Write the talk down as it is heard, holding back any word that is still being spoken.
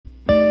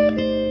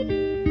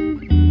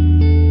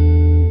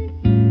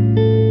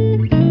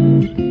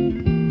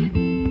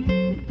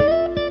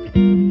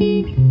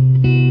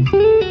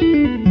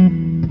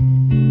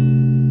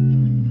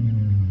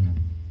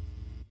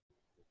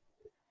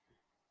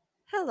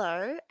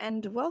Hello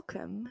and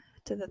welcome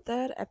to the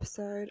third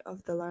episode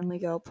of the Lonely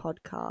Girl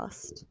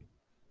podcast.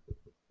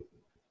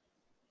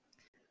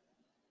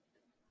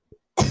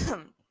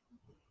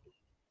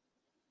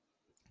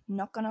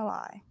 Not gonna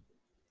lie,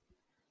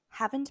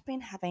 haven't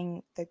been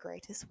having the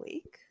greatest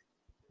week.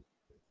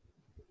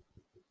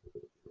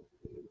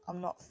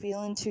 I'm not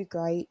feeling too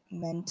great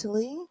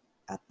mentally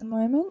at the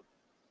moment.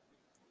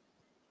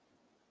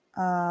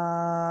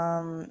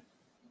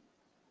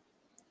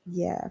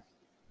 Yeah.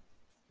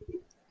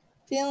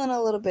 Feeling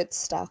a little bit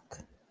stuck.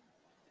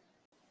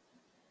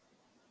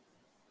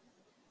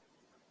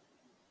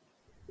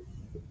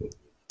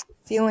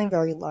 Feeling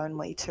very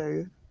lonely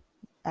too,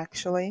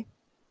 actually.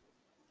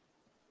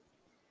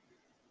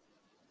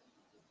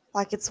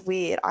 Like, it's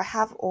weird. I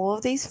have all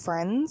of these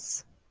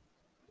friends,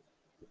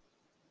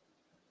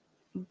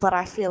 but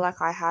I feel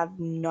like I have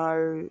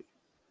no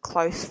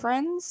close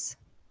friends.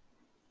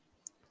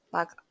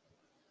 Like,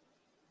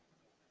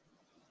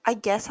 I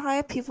guess I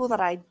have people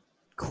that I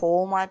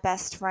call my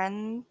best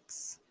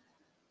friends,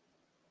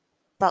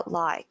 but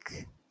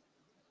like,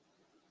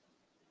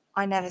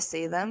 I never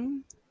see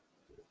them.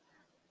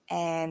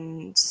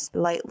 And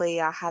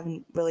lately, I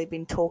haven't really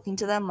been talking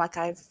to them. Like,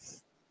 I've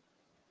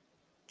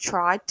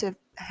tried to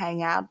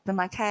hang out, been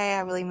like, hey,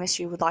 I really miss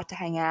you, would like to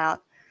hang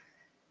out.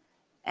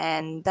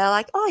 And they're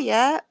like, oh,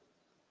 yeah.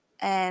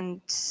 And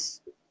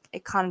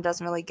it kind of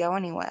doesn't really go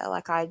anywhere.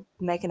 Like, I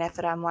make an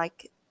effort, I'm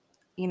like,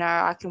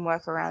 I can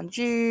work around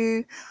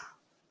you,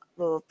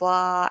 blah, blah,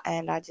 blah.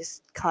 And I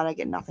just kind of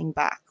get nothing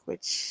back,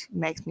 which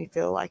makes me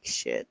feel like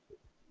shit.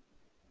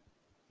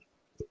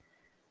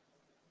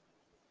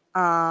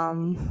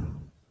 Yeah,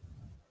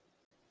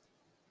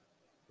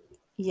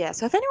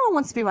 so if anyone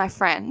wants to be my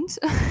friend,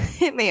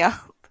 hit me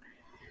up.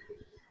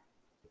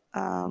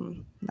 Nah.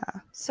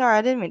 Sorry,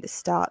 I didn't mean to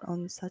start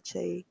on such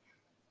a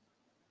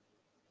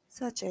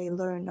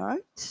low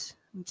note.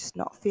 I'm just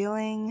not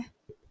feeling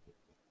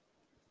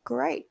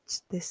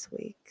great this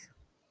week.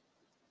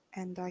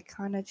 And I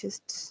kind of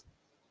just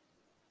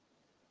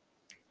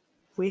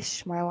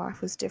wish my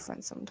life was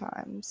different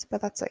sometimes, but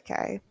that's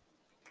okay.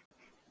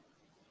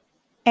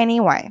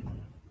 Anyway,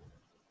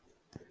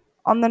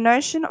 on the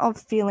notion of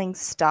feeling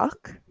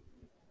stuck,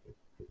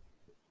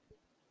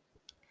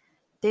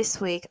 this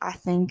week I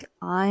think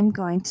I'm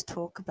going to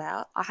talk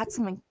about, I had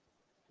something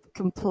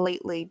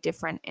completely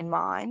different in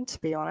mind, to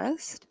be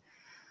honest.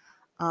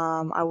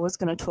 I was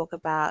going to talk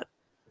about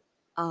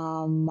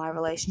my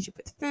relationship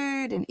with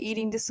food and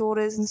eating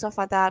disorders and stuff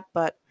like that,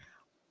 but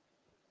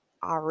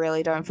I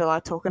really don't feel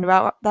like talking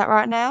about that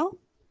right now.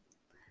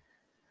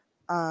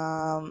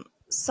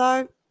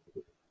 So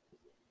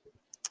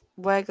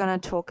we're going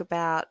to talk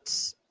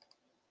about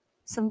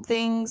some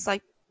things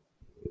like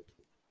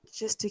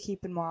just to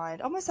keep in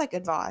mind, almost like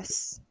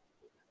advice.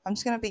 I'm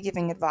just going to be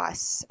giving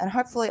advice, and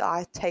hopefully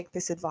I take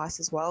this advice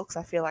as well, because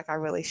I feel like I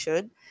really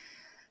should.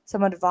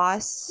 Some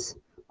advice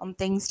on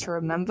things to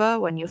remember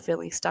when you're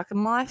feeling stuck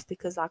in life,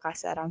 because like I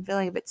said, I'm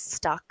feeling a bit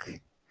stuck.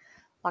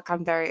 Like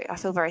I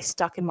feel very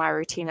stuck in my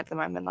routine at the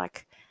moment.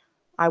 Like,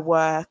 I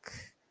work,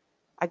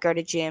 I go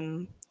to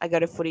gym, I go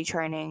to footy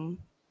training,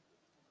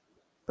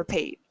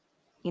 repeat,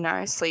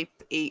 sleep,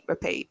 eat,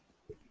 repeat.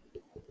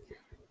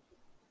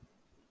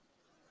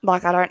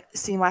 Like, I don't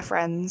see my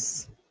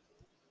friends.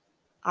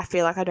 I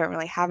feel like I don't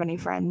really have any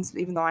friends,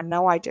 even though I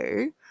know I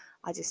do.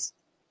 I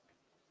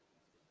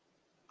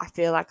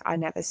feel like I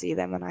never see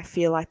them, and I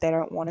feel like they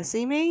don't want to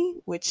see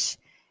me, which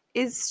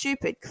is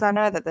stupid because I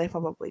know that they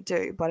probably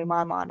do. But in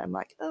my mind, I'm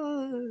like,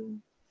 oh,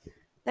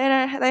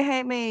 they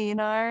hate me,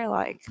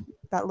 like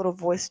that little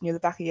voice near the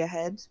back of your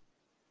head.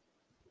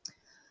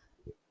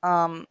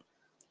 And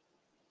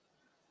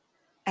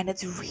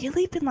it's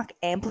really been like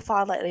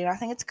amplified lately, and I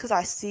think it's because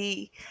I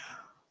see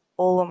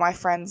all of my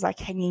friends like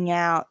hanging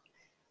out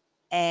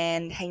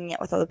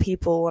with other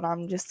people, and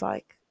I'm just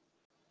like,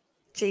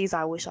 geez,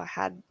 I wish I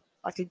had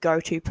like a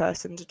go-to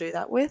person to do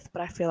that with,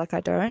 but I feel like I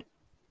don't.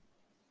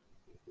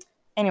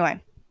 Anyway,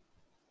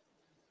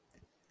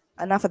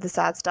 enough of the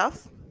sad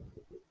stuff.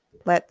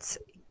 Let's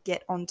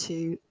get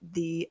onto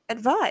the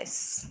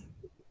advice.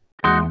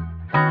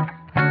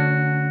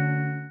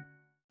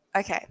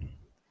 Okay,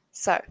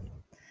 so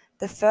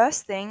the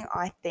first thing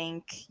I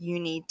think you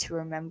need to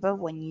remember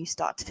when you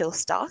start to feel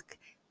stuck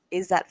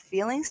is that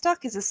feeling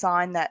stuck is a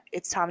sign that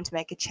it's time to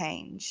make a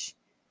change.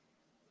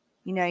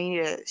 You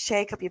need to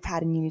shake up your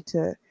pattern. You need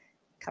to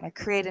kind of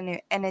create a new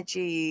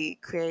energy,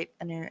 create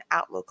a new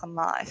outlook on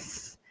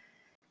life.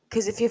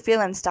 Because if you're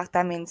feeling stuck,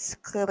 that means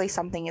clearly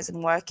something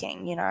isn't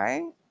working,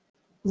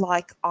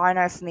 Like, I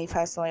know for me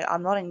personally,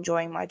 I'm not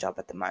enjoying my job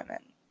at the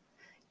moment.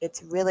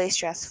 It's really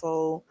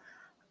stressful.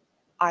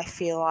 I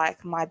feel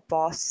like my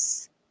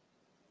boss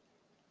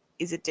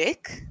is a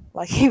dick.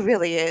 Like, he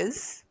really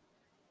is.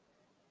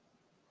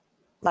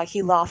 Like,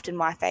 he laughed in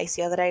my face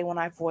the other day when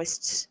I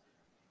voiced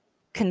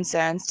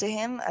concerns to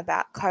him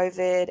about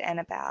COVID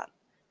and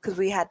because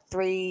we had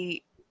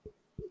 3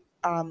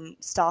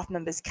 staff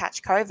members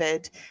catch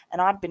COVID,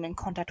 and I'd been in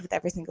contact with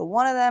every single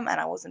one of them,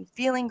 and I wasn't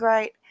feeling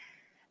great,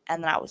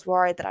 and then I was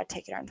worried that I'd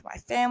take it home to my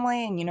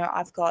family, and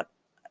I've got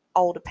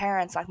older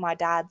parents. Like my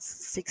dad's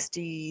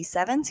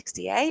 67,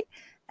 68,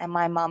 and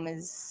my mum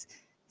is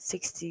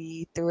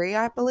 63,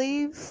 I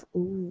believe.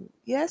 Ooh,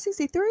 yeah,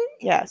 63.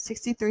 Yeah,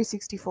 63,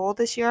 64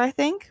 this year, I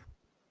think.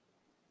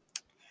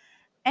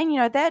 And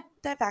they're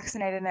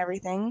vaccinated and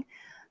everything,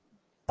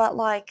 but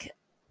like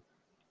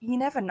you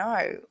never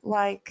know.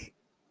 Like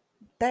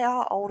they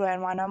are older,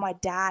 and I know my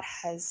dad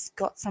has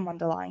got some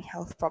underlying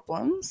health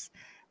problems.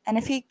 And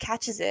if he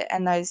catches it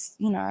and those,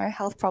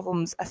 health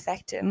problems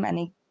affect him and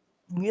he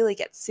really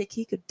gets sick,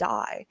 he could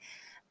die.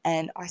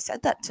 And I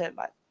said that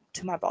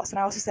to my boss. And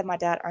I also said my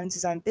dad owns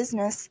his own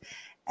business.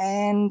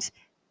 And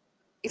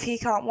if he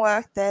can't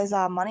work, there's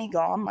our money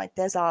gone, like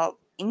there's our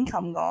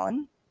income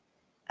gone.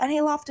 And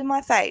he laughed in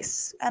my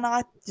face. And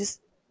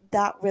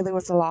that really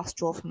was the last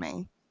straw for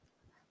me.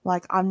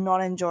 Like, I'm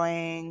not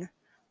enjoying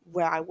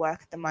where I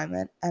work at the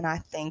moment. And I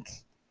think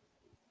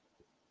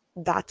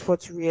that's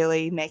what's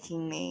really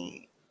making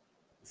me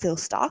feel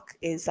stuck,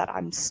 is that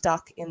I'm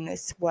stuck in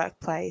this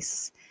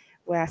workplace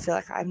where I feel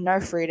like I have no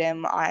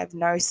freedom, I have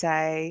no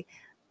say.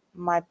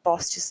 My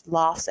boss just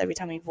laughs every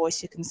time you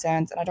voice your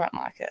concerns, and I don't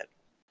like it.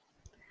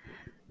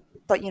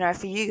 But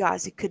for you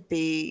guys, it could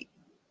be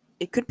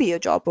your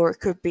job, or it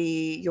could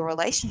be your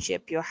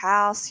relationship, your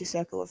house, your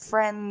circle of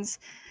friends,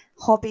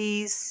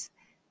 hobbies.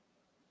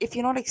 If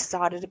you're not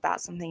excited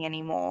about something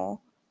anymore,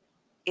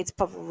 it's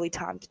probably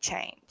time to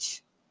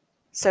change.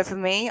 So for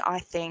me, I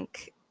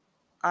think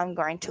I'm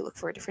going to look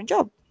for a different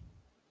job.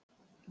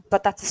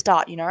 But that's a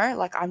start,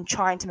 like I'm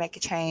trying to make a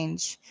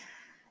change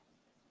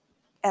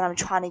and I'm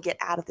trying to get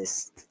out of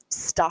this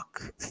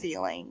stuck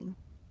feeling.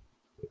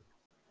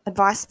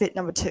 Advice bit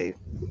number 2.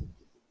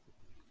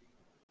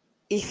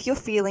 If you're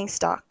feeling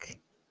stuck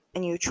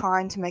and you're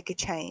trying to make a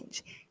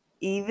change,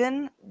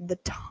 even the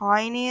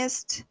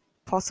tiniest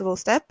possible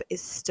step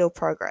is still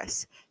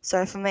progress.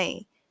 So for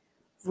me,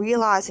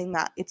 realizing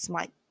that it's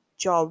my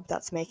job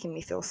that's making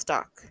me feel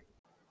stuck,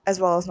 as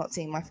well as not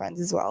seeing my friends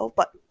as well,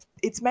 but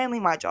it's mainly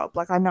my job.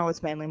 Like I know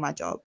it's mainly my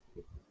job.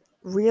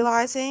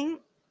 Realizing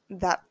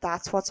that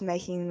that's what's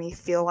making me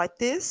feel like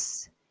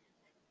this,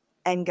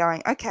 and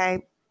going,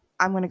 okay,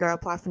 I'm going to go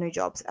apply for new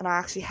jobs. And I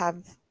actually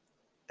have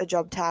a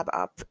job tab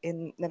up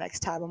in the next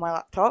tab on my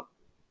laptop.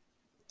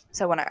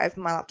 So when I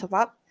open my laptop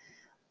up,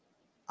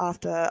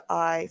 after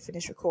I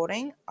finish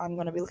recording, I'm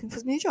going to be looking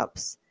for new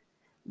jobs.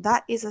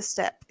 That is a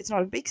step. It's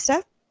not a big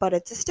step, but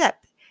it's a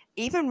step.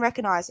 Even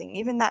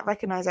that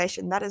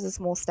recognition, that is a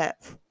small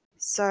step.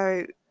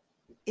 So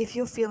if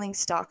you're feeling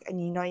stuck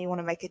and you want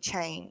to make a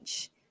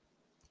change,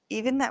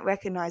 even that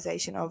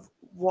recognition of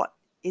what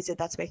is it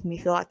that's making me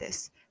feel like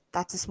this,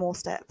 that's a small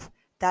step.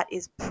 That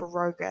is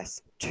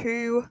progress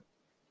to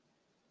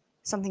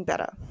something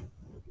better.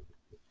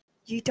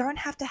 You don't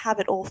have to have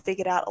it all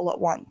figured out all at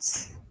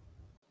once.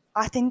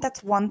 I think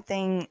that's one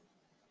thing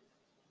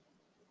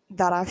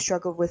that I've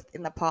struggled with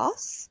in the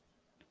past.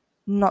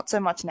 Not so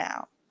much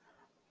now.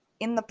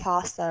 In the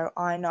past, though,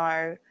 I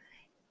know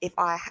if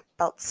I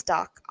felt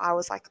stuck, I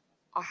was like,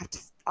 I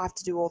have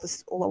to do all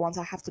this all at once.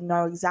 I have to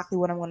know exactly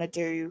what I'm going to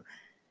do.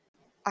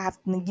 I have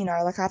to,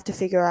 I have to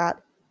figure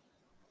out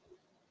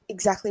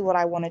exactly what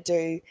I want to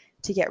do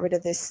to get rid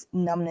of this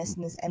numbness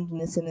and this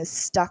emptiness and this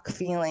stuck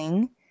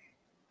feeling.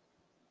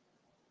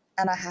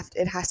 And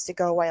it has to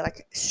go away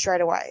like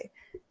straight away.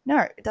 No,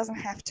 it doesn't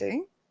have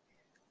to.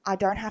 I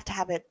don't have to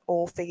have it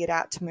all figured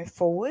out to move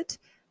forward.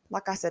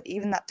 Like I said,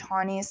 even that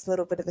tiniest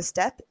little bit of a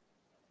step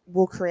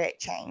will create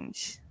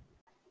change.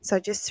 So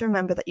just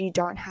remember that you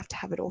don't have to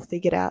have it all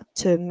figured out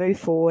to move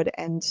forward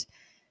and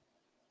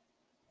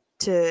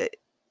to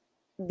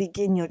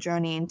begin your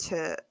journey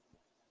into,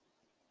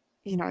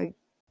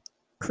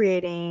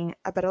 creating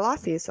a better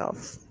life for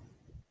yourself.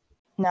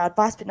 Now,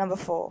 advice bit number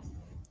 4.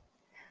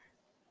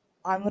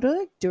 I'm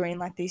literally doing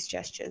like these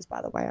gestures,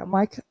 by the way. I'm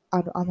like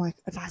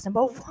advice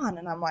number 1,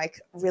 and I'm like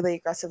really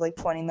aggressively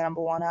pointing the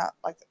number 1 out,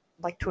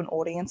 like to an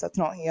audience that's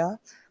not here,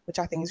 which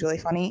I think is really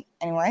funny.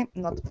 Anyway,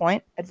 not the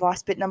point.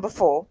 Advice bit number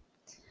 4.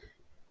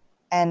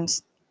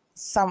 And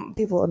some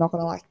people are not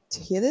going to like to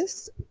hear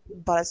this,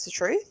 but it's the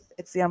truth.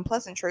 It's the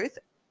unpleasant truth,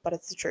 but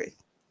it's the truth.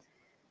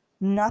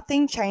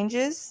 Nothing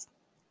changes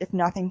if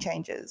nothing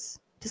changes.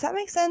 Does that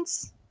make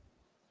sense?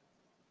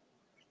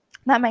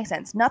 That makes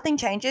sense. Nothing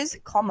changes,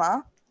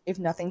 if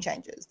nothing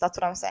changes. That's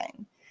what I'm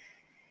saying.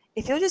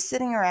 If you're just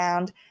sitting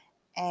around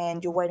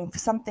and you're waiting for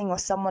something or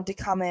someone to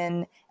come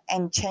in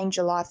and change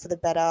your life for the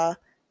better,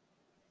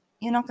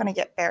 you're not going to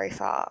get very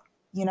far,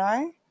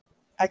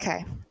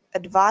 Okay,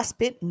 advice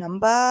bit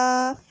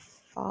number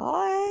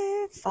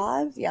 5?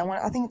 5? Yeah,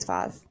 I think it's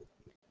 5.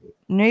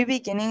 New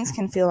beginnings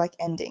can feel like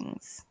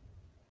endings.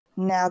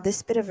 Now,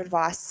 this bit of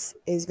advice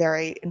is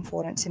very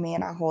important to me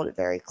and I hold it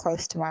very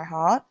close to my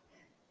heart,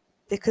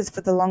 because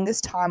for the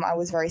longest time I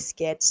was very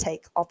scared to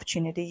take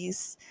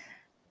opportunities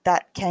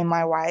that came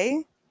my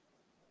way,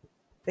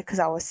 because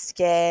I was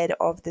scared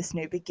of this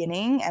new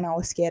beginning and I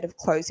was scared of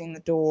closing the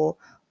door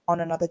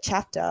on another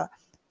chapter.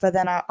 But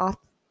then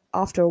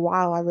after a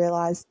while I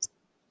realized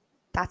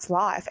that's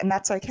life and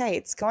that's okay.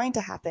 It's going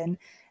to happen,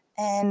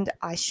 and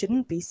I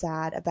shouldn't be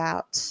sad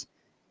about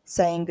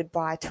saying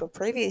goodbye to a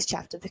previous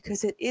chapter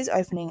because it is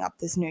opening up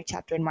this new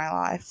chapter in my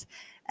life,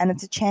 and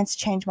it's a chance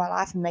to change my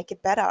life and make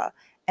it better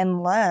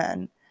and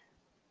learn.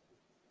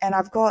 And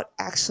I've got,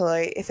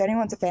 actually, if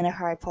anyone's a fan of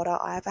Harry Potter,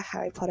 I have a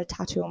Harry Potter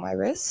tattoo on my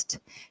wrist.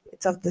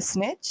 It's of the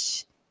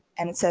snitch,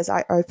 and it says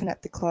I open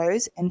at the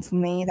close, and for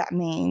me that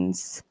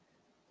means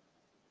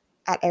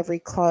at every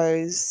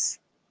close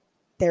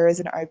there is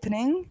an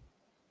opening,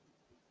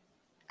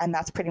 and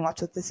that's pretty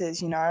much what this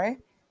is,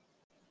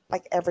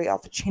 like every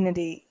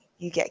opportunity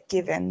you get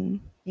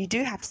given, you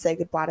do have to say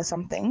goodbye to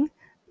something,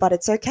 but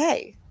it's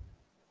okay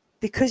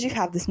because you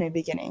have this new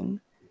beginning.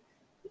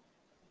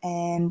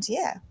 And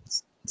yeah,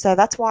 so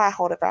that's why I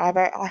hold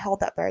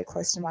that very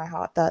close to my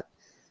heart, that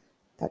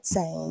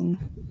saying.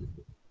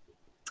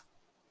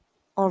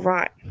 All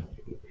right,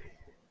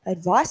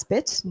 advice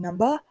bit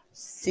number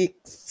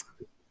 6.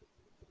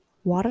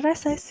 Why did I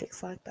say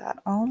 6 like that?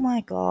 Oh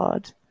my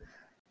god.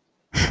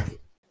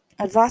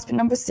 Advice bit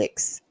number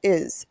 6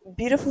 is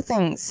beautiful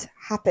things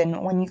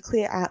happen when you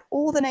clear out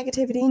all the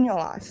negativity in your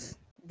life.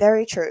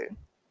 Very true.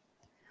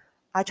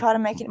 I try to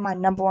make it my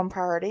number one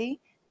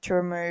priority to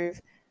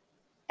remove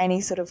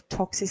any sort of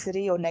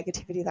toxicity or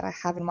negativity that I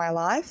have in my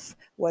life,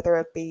 whether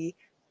it be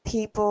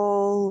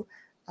people,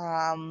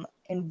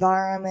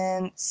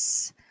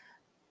 environments,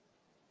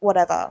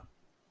 whatever.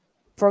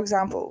 For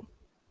example,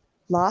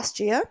 last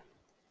year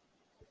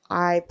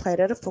I played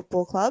at a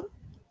football club,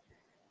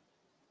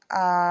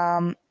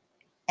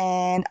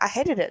 and I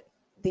hated it.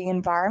 The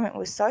environment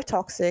was so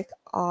toxic.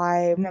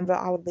 I remember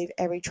I would leave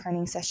every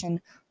training session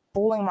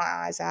bawling my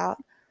eyes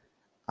out,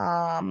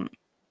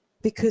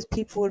 because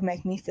people would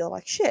make me feel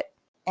like shit.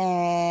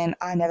 And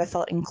I never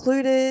felt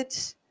included.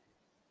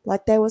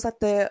 Like, there was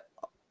the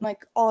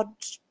odd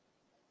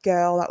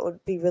girl that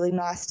would be really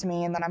nice to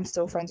me and that I'm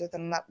still friends with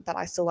and that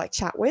I still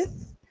chat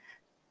with.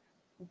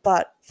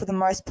 But for the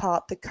most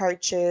part, the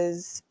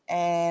coaches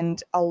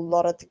and a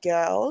lot of the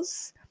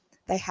girls,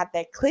 they had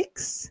their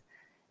cliques,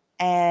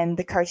 and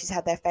the coaches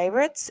had their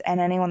favorites, and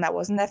anyone that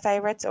wasn't their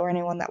favorites or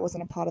anyone that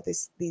wasn't a part of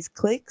these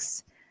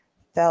cliques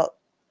felt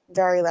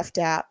very left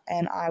out,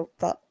 and I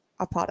felt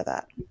a part of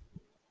that.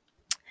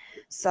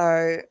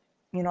 So,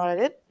 you know what I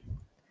did?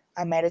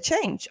 I made a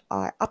change.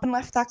 I up and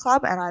left that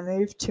club and I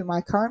moved to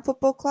my current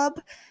football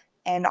club,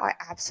 and I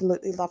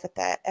absolutely love it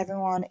there.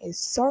 Everyone is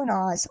so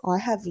nice. I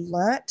have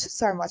learnt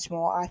so much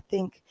more. I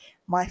think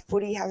my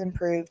footy has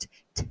improved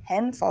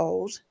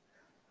tenfold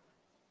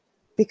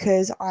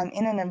because I'm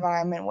in an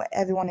environment where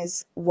everyone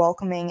is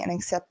welcoming and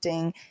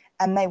accepting,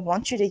 and they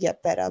want you to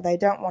get better. They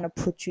don't want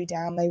to put you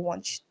down.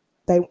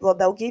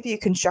 They'll give you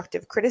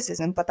constructive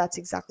criticism, but that's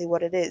exactly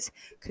what it is,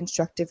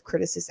 constructive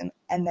criticism,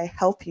 and they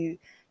help you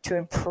to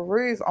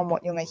improve on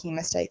what you're making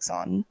mistakes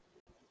on.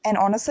 And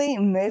honestly,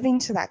 moving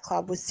to that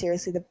club was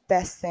seriously the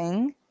best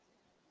thing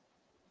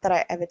that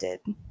I ever did,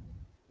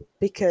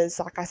 because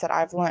like I said,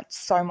 I've learnt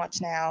so much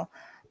now.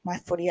 My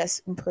footy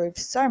has improved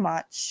so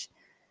much,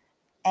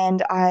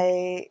 and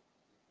I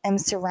am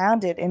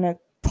surrounded in a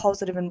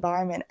positive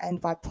environment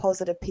and by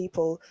positive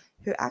people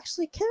who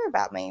actually care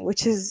about me,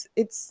 which is,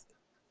 it's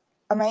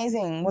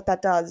amazing what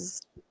that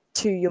does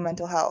to your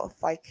mental health.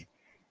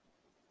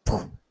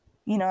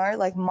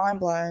 Mind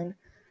blown.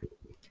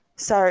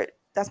 So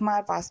that's my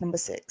advice number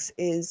 6,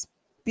 is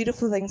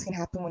beautiful things can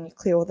happen when you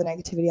clear all the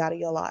negativity out of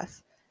your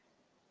life.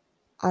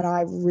 And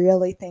I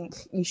really think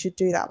you should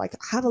do that.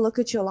 Have a look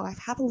at your life,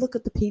 have a look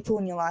at the people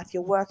in your life,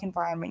 your work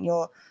environment,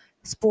 your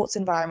sports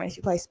environment if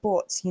you play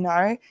sports,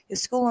 your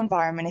school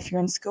environment if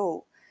you're in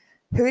school.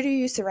 Who do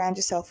you surround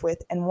yourself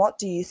with, and what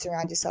do you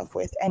surround yourself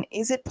with? And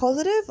is it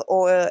positive,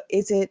 or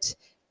is it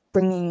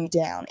bringing you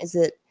down? Does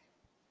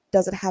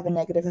it have a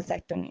negative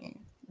effect on you?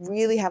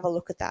 Really have a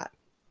look at that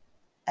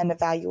and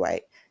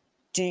evaluate.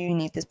 Do you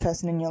need this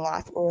person in your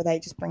life, or are they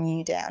just bringing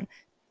you down?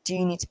 Do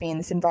you need to be in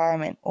this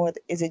environment, or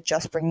is it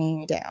just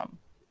bringing you down?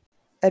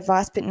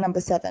 Advice bit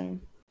number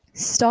 7.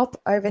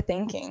 Stop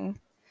overthinking.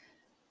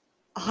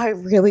 I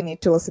really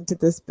need to listen to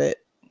this bit.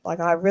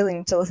 I really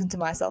need to listen to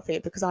myself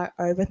here, because I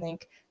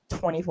overthink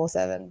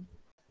 24/7.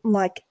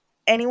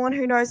 Anyone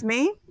who knows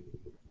me,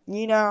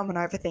 I'm an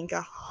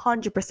overthinker,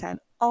 100%.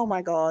 Oh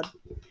my god,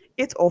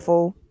 it's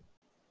awful.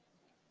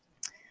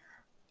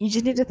 You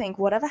just need to think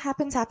whatever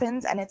happens,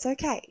 happens, and it's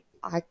okay.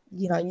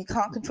 You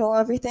can't control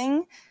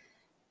everything,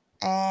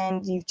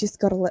 and you've just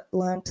got to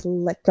learn to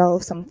let go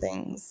of some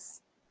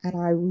things. And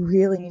I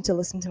really need to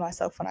listen to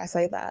myself when I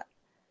say that.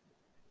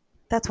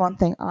 That's one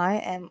thing.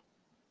 I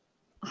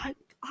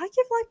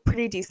give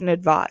pretty decent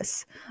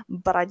advice,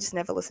 but I just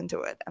never listen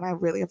to it, and I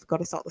really have got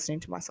to start listening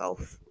to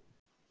myself.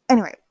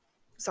 Anyway,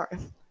 sorry.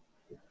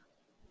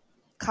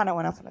 Kind of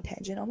went off on a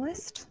tangent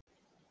almost.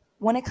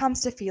 When it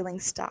comes to feeling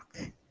stuck,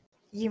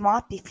 you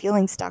might be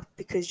feeling stuck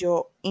because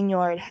you're in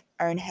your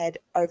own head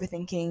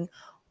overthinking,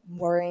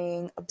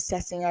 worrying,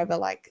 obsessing over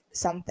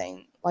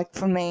something.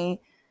 For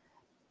me,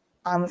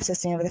 I'm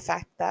obsessing over the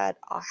fact that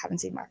I haven't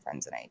seen my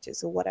friends in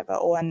ages or whatever,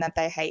 and that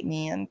they hate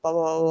me and blah,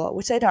 blah, blah, blah,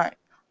 which they don't.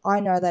 I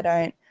know they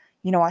don't.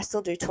 I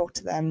still do talk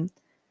to them,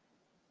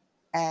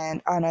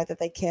 and I know that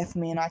they care for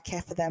me and I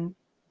care for them,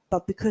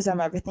 But because I'm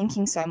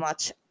overthinking so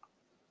much,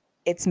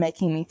 it's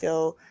making me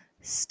feel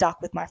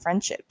stuck with my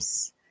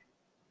friendships,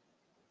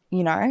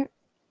 you know?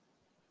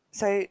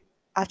 So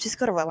I've just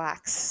got to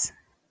relax.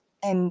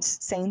 And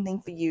same thing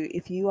for you.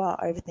 If you are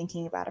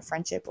overthinking about a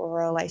friendship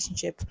or a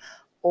relationship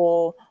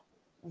or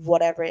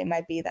whatever it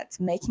may be that's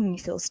making you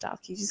feel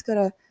stuck, you just got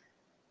to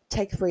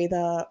take a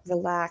breather,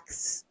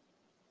 relax,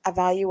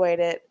 evaluate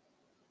it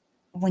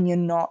when you're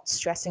not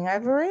stressing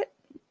over it,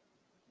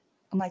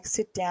 and like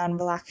sit down,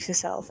 relax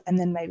yourself, and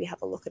then maybe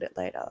have a look at it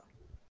later.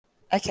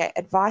 Okay,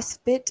 advice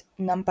bit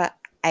number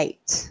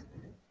 8.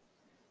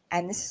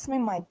 And this is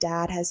something my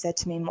dad has said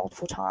to me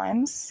multiple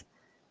times.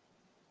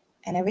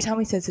 And every time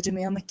he says it to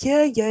me, I'm like,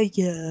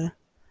 yeah.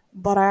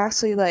 But I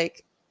actually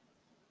like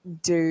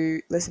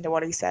do listen to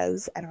what he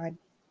says, and I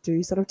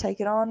do sort of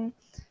take it on.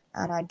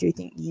 And I do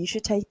think you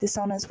should take this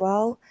on as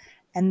well.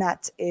 And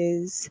that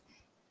is,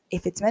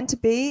 if it's meant to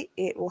be,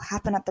 it will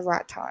happen at the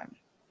right time,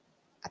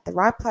 at the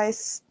right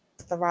place,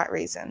 for the right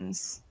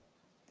reasons.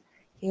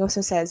 He also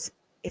says,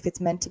 if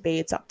it's meant to be,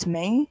 it's up to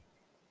me,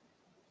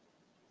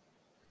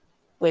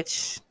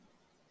 which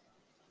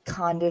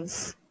kind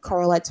of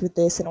correlates with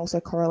this and also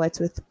correlates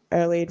with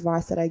early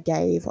advice that I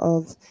gave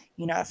of,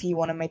 if you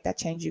want to make that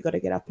change, you got to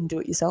get up and do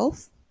it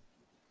yourself.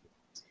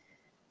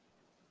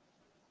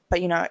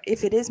 But,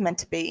 if it is meant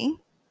to be,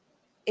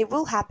 it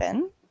will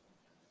happen.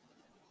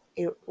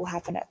 It will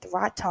happen at the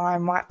right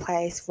time, right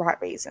place, right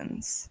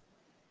reasons.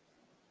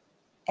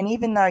 And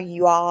even though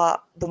you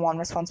are the one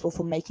responsible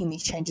for making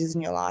these changes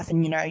in your life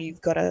and,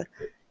 you've got to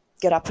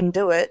get up and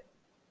do it,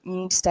 you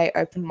need to stay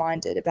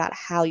open-minded about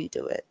how you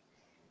do it.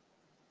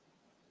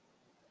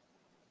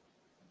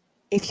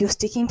 If you're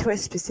sticking to a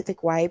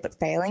specific way but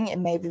failing, it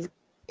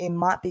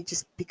might be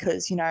just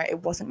because, it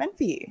wasn't meant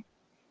for you.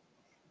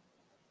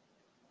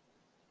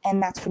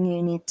 And that's when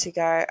you need to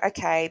go,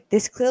 okay,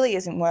 this clearly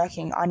isn't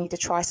working. I need to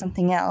try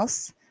something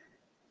else.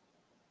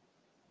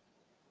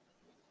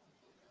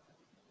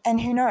 And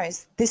who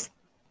knows,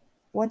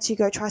 once you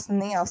go try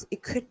something else,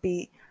 it could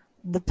be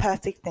the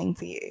perfect thing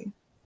for you.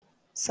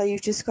 So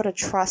you've just got to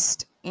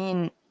trust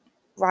in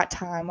right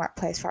time, right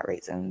place, right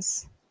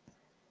reasons.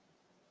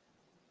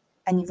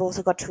 And you've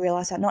also got to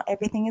realize that not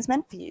everything is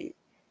meant for you.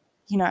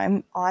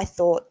 I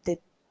thought that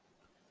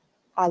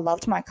I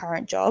loved my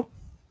current job,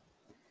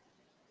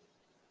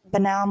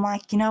 but now I'm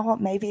like, you know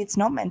what, maybe it's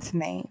not meant for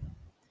me.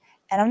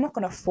 And I'm not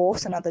going to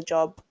force another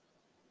job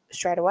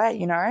straight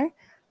away,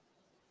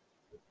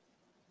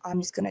 I'm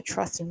just going to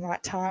trust in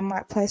right time,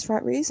 right place,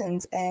 right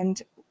reasons.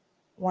 And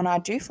when I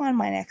do find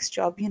my next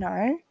job,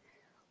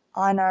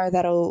 I know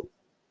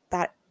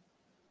that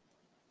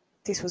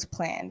this was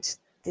planned.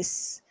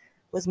 This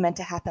was meant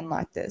to happen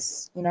like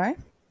this,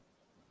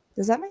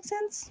 Does that make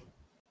sense?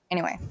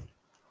 Anyway,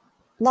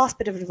 last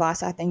bit of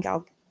advice I think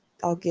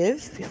I'll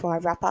give before I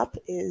wrap up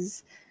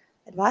is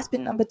advice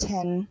bit number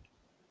 10.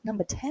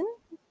 Number 10?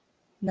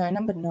 No,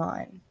 number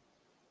 9.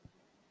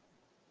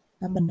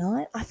 Number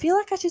 9? I feel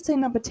like I should say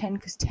number 10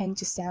 because 10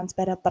 just sounds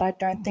better, but I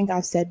don't think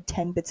I've said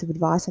 10 bits of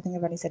advice. I think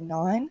I've only said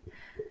 9.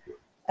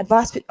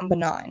 Advice bit number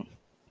 9.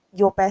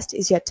 Your best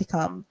is yet to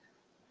come.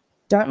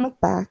 Don't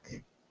look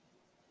back.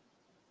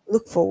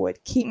 Look forward.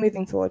 Keep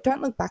moving forward.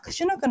 Don't look back because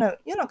you're not going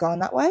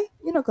that way.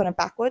 You're not going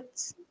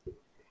backwards.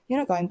 You're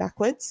not going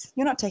backwards.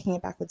 You're not taking a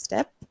backward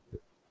step.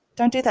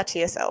 Don't do that to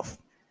yourself.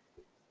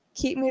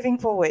 Keep moving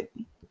forward.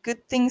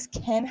 Good things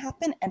can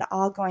happen and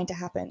are going to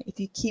happen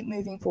if you keep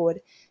moving forward.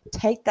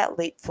 Take that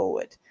leap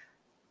forward.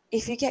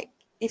 If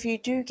you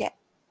do get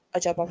a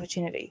job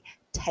opportunity,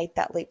 take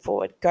that leap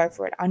forward. Go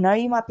for it. I know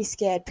you might be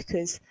scared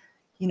because,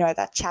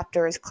 that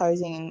chapter is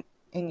closing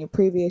in your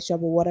previous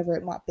job or whatever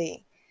it might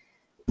be.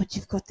 But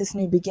you've got this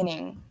new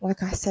beginning.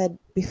 Like I said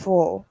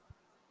before,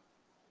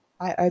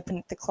 I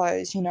opened the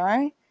close,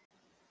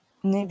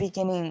 New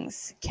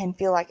beginnings can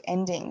feel like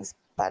endings,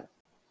 but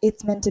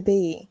it's meant to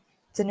be.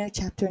 It's a new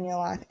chapter in your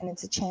life and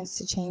it's a chance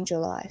to change your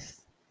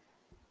life.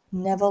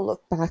 Never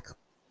look back.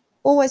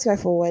 Always go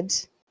forward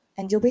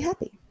and you'll be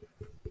happy.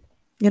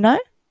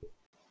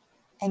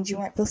 And you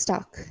won't feel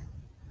stuck.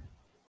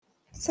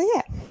 So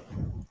yeah,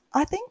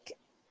 I think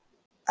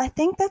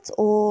that's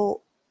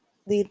all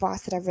the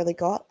advice that I've really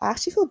got. I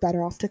actually feel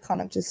better after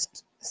kind of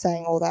just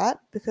saying all that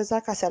because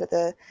like I said at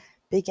the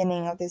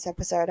beginning of this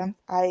episode,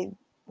 I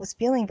was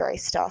feeling very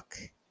stuck.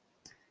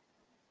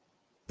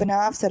 But now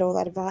I've said all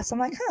that advice, I'm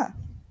like,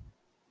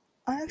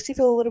 I actually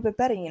feel a little bit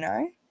better,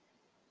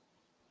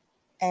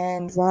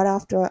 And right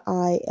after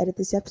I edit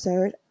this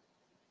episode,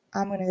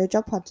 I'm going to go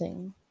job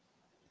hunting.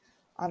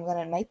 I'm going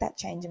to make that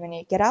change. I'm going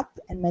to get up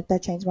and make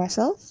that change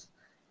myself.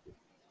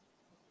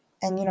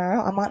 And,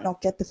 I might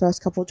not get the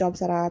first couple jobs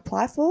that I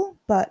apply for,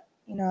 but,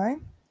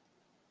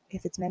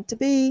 if it's meant to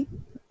be,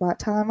 right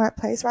time, right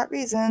place, right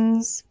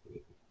reasons.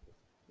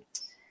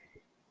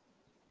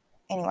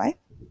 Anyway,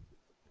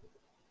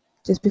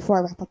 just before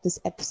I wrap up this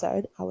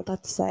episode, I would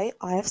like to say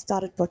I have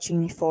started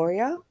watching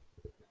Euphoria.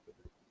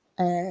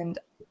 And,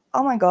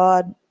 oh my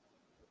God,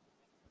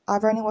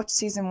 I've only watched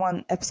season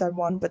 1, episode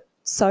 1, but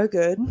so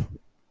good.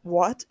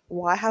 What?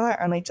 Why have I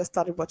only just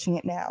started watching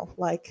it now?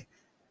 Like,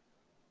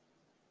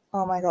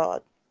 Oh my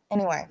god.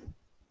 Anyway,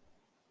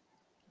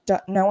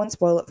 no one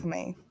spoil it for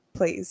me,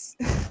 please.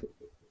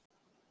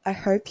 I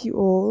hope you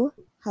all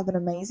have an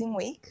amazing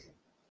week.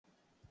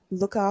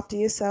 Look after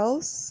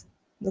yourselves,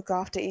 look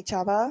after each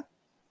other.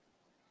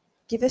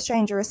 Give a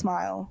stranger a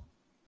smile.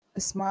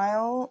 A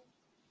smile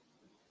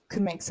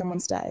could make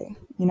someone's day,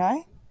 you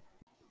know?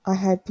 I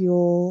hope you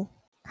all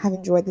have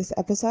enjoyed this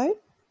episode.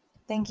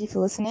 Thank you for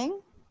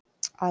listening.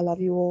 I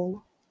love you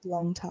all.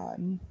 Long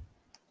time.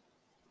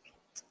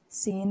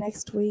 See you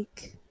next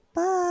week.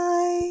 Bye.